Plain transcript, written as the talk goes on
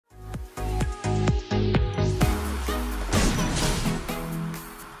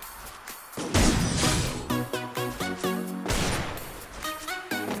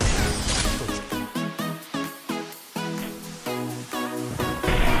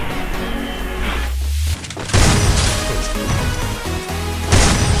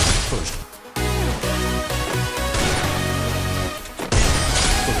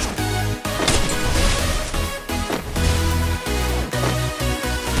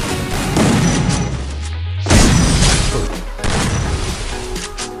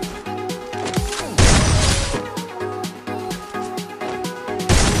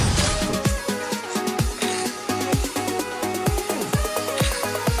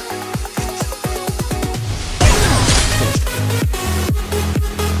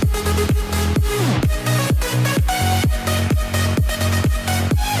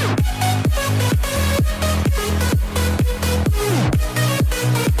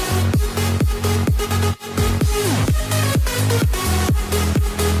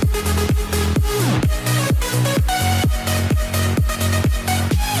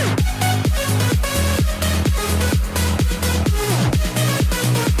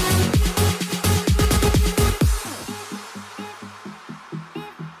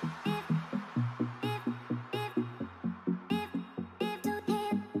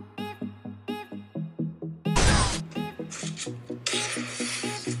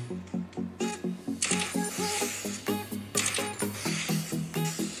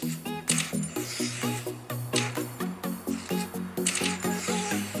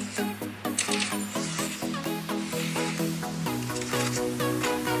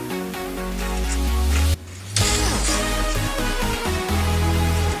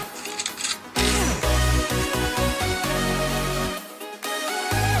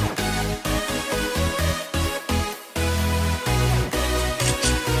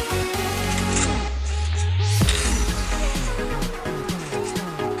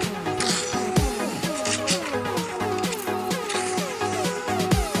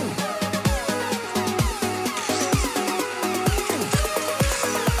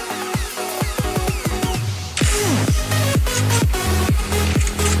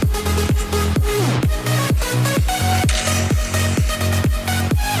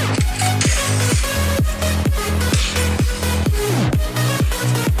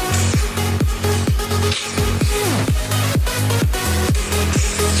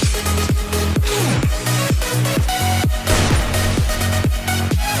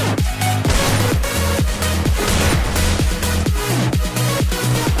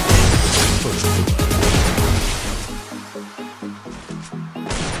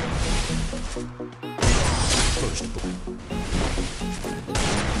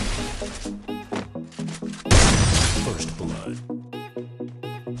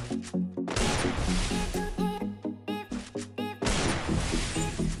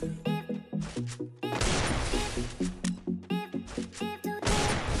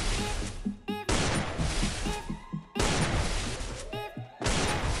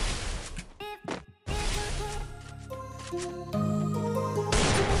My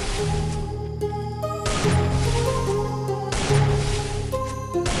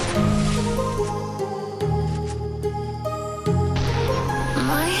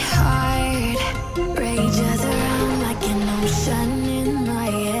heart rages around like an ocean in my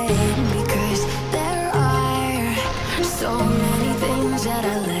head, because there are so many things that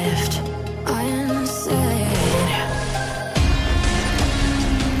I left unsaid.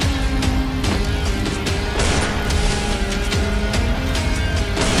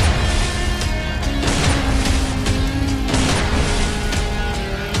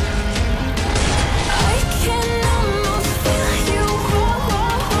 I can almost feel you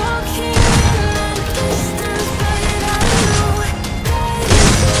walking in the distance, but I know that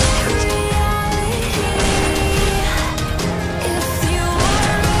it's not reality. If you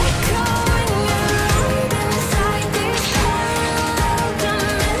are echoing around inside these parallel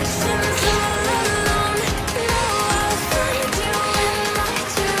dimensions all alone, know I'll find you in my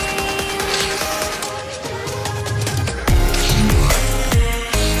dreams.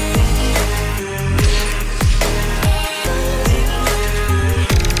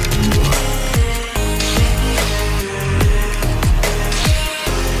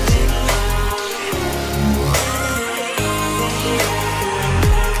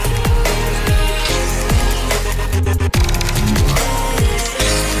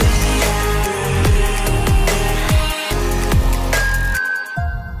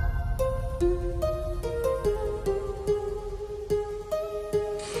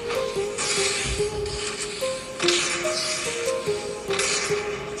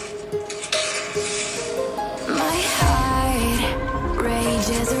 My heart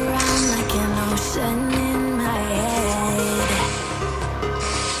rages around like an ocean in my head.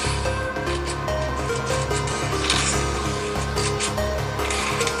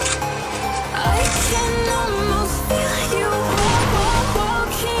 I can almost feel you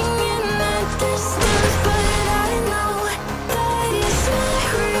walking in the distance, but I know that it's not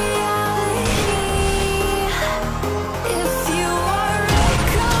reality. If you are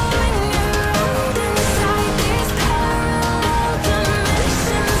echoing around inside these parallel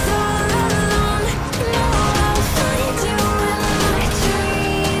dimensions all alone, know I'll find you in my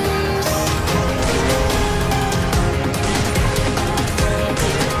dreams.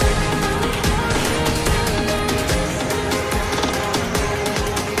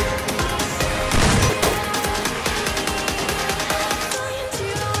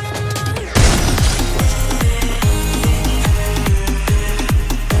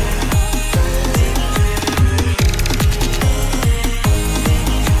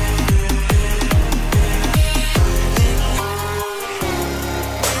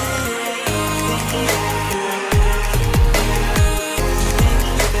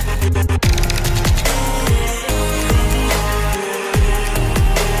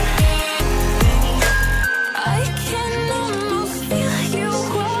 I can almost feel you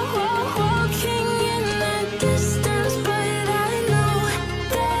walking in the distance, but I know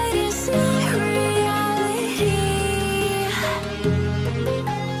that it's not reality.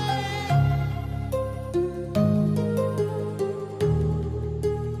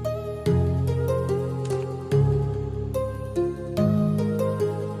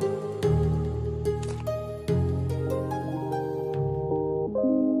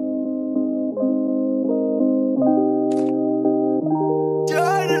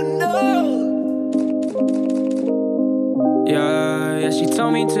 Yeah, she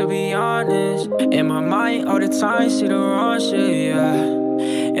told me to be honest. In my mind all the time, see the wrong shit, yeah.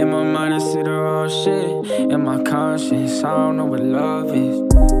 In my mind I see the wrong shit. In my conscience, I don't know what love is.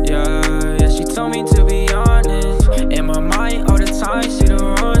 Yeah, she told me to be honest. In my mind all the time, see the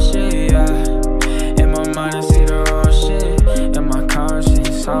wrong shit, yeah. In my mind I see the wrong shit. In my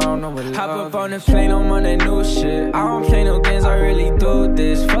conscience, I don't know what love is. Hop up on the plane, I'm on that new shit. I don't play no games, I really do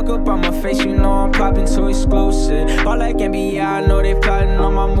this. Fuck up on my face, you know I'm popping too exclusive. All like NBA, I know they plotting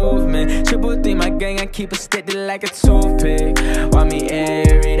on my movement. Triple D, my gang, I keep it sticky like a toothpick. Why me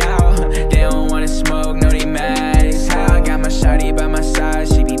air it out? They don't wanna smoke, no they mad as hell. Got my shawty by my side,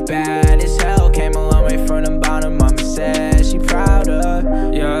 she be bad as hell. Came a long way from the bottom, mama said she proud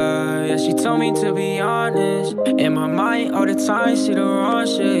of. Yeah, she told me to be honest. In my mind all the time, see the wrong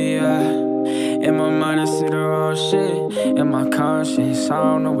shit, yeah. In my mind I see the wrong shit. In my conscience, I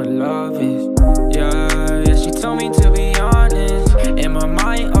don't know what love is. Yeah, she told me to be honest. In my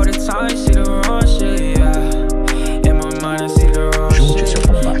mind all the time, see the